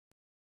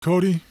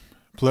Kodi,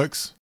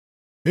 Plex.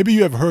 Maybe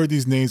you have heard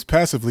these names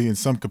passively in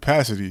some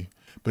capacity,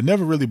 but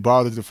never really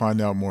bothered to find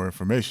out more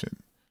information.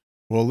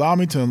 Well, allow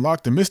me to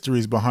unlock the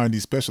mysteries behind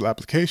these special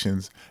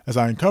applications as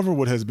I uncover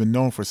what has been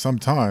known for some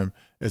time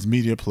as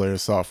media player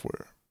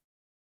software.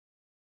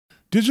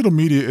 Digital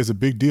media is a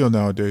big deal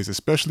nowadays,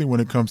 especially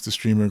when it comes to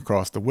streaming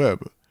across the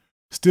web.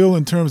 Still,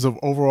 in terms of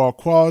overall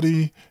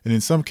quality and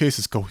in some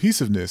cases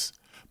cohesiveness,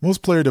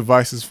 most player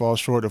devices fall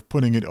short of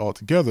putting it all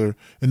together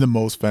in the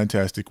most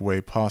fantastic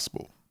way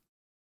possible.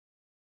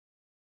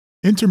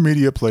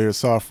 Intermedia player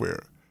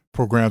software,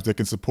 programs that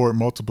can support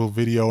multiple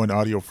video and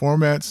audio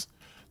formats,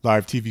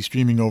 live TV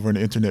streaming over an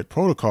internet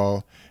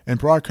protocol, and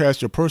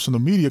broadcast your personal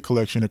media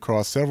collection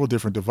across several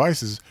different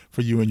devices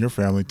for you and your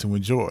family to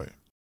enjoy.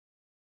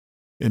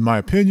 In my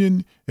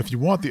opinion, if you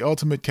want the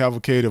ultimate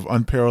cavalcade of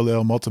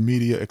unparalleled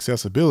multimedia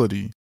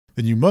accessibility,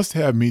 then you must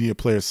have media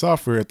player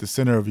software at the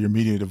center of your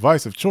media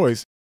device of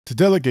choice to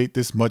delegate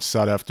this much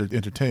sought-after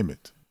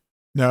entertainment.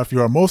 Now, if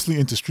you are mostly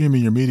into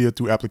streaming your media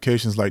through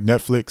applications like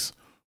Netflix,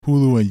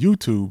 Hulu, and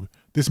YouTube,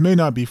 this may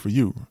not be for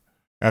you.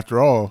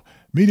 After all,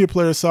 media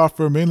player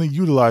software mainly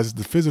utilizes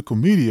the physical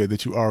media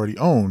that you already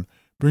own,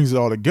 brings it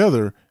all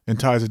together, and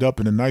ties it up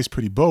in a nice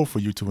pretty bow for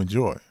you to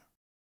enjoy.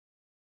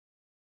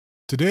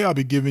 Today I'll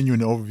be giving you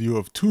an overview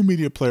of 2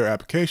 media player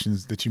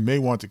applications that you may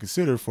want to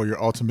consider for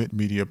your ultimate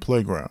media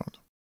playground.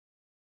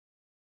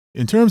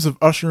 In terms of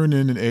ushering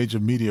in an age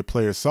of media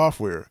player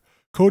software,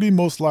 Kodi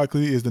most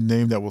likely is the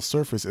name that will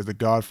surface as the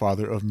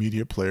godfather of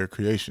media player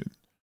creation.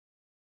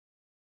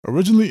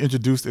 Originally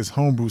introduced as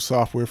homebrew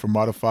software for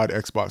modified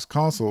Xbox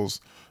consoles,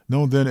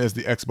 known then as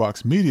the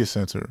Xbox Media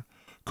Center,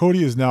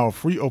 Kodi is now a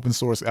free open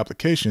source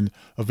application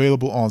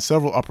available on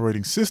several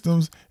operating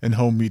systems and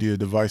home media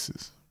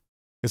devices.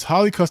 Its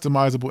highly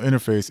customizable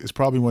interface is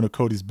probably one of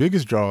Kodi's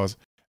biggest draws,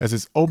 as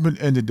its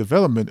open-ended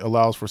development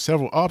allows for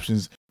several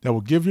options that will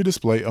give your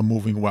display a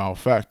moving wow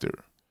factor.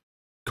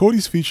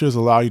 Kodi's features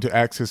allow you to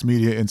access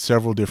media in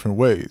several different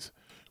ways,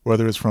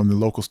 whether it's from the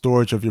local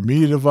storage of your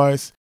media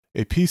device,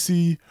 a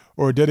PC,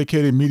 or a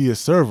dedicated media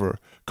server.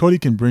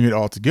 Kodi can bring it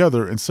all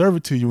together and serve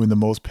it to you in the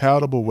most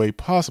palatable way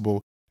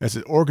possible, as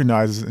it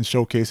organizes and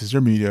showcases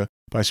your media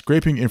by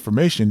scraping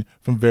information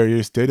from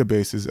various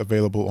databases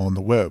available on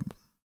the web.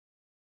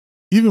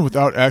 Even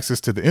without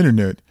access to the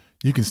internet,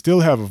 you can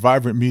still have a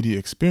vibrant media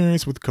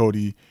experience with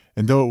Kodi,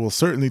 and though it will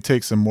certainly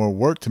take some more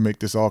work to make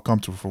this all come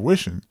to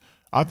fruition,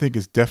 I think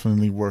it's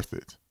definitely worth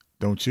it.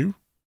 Don't you?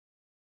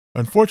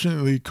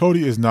 Unfortunately,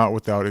 Kodi is not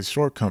without its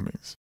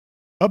shortcomings.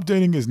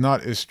 Updating is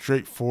not as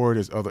straightforward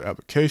as other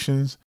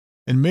applications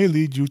and may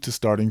lead you to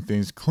starting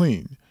things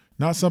clean,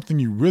 not something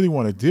you really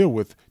want to deal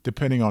with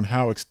depending on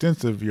how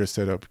extensive your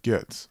setup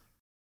gets.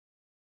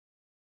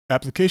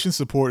 Application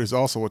support is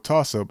also a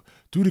toss-up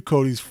due to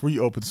Kodi's free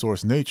open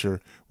source nature,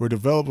 where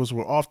developers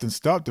will often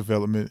stop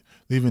development,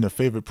 leaving a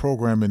favorite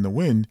program in the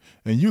wind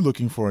and you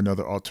looking for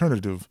another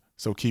alternative,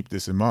 so keep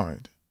this in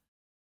mind.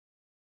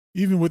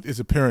 Even with its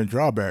apparent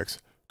drawbacks,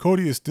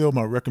 Kodi is still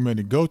my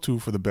recommended go-to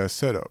for the best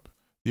setup.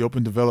 The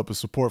open developer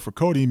support for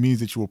Kodi means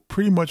that you will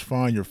pretty much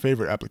find your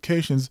favorite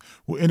applications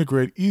will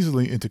integrate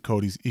easily into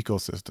Kodi's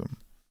ecosystem.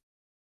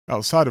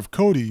 Outside of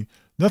Kodi,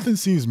 nothing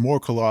seems more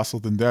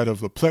colossal than that of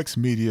the Plex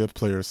media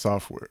player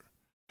software.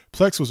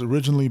 Plex was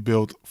originally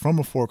built from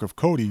a fork of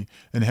Kodi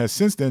and has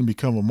since then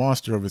become a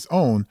monster of its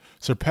own,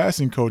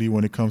 surpassing Kodi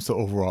when it comes to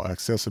overall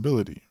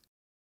accessibility.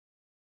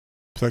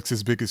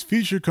 Plex's biggest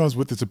feature comes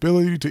with its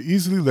ability to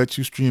easily let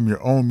you stream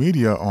your own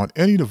media on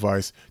any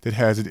device that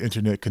has an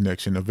internet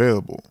connection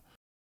available.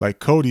 Like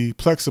Kodi,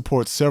 Plex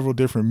supports several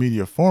different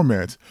media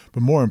formats,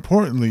 but more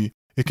importantly,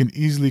 it can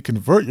easily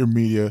convert your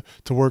media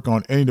to work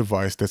on any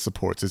device that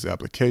supports its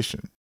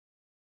application.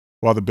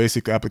 While the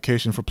basic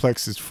application for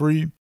Plex is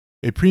free,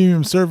 a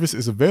premium service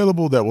is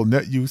available that will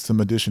net you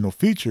some additional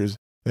features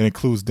that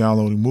includes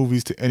downloading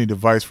movies to any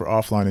device for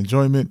offline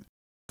enjoyment,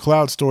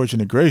 cloud storage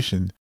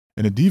integration,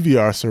 and a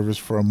DVR service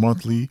for a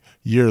monthly,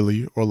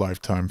 yearly, or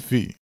lifetime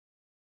fee.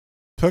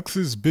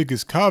 Plex's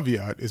biggest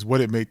caveat is what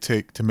it may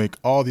take to make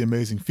all the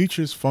amazing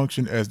features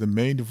function, as the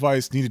main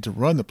device needed to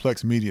run the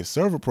Plex Media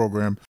Server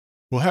program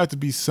will have to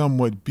be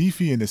somewhat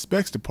beefy in the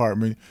specs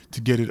department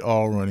to get it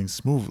all running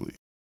smoothly.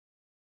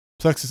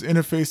 Plex's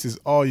interface is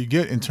all you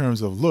get in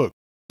terms of look,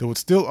 though it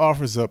still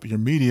offers up your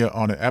media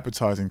on an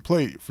appetizing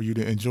plate for you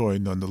to enjoy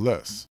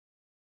nonetheless.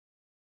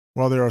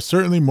 While there are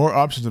certainly more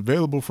options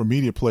available for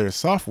media player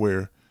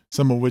software,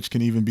 some of which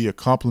can even be a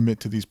complement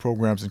to these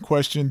programs in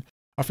question,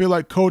 I feel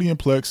like Kodi and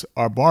Plex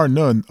are bar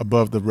none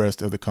above the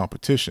rest of the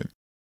competition.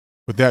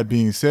 With that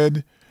being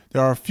said,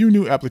 there are a few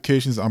new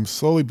applications I'm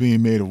slowly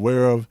being made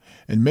aware of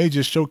and may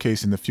just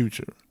showcase in the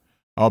future.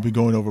 I'll be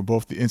going over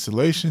both the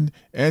installation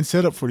and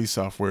setup for these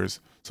softwares,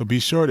 so be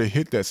sure to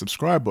hit that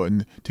subscribe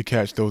button to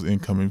catch those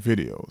incoming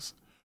videos.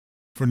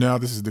 For now,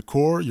 this is The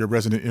Core, your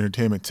resident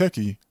entertainment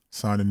techie,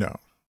 signing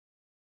out.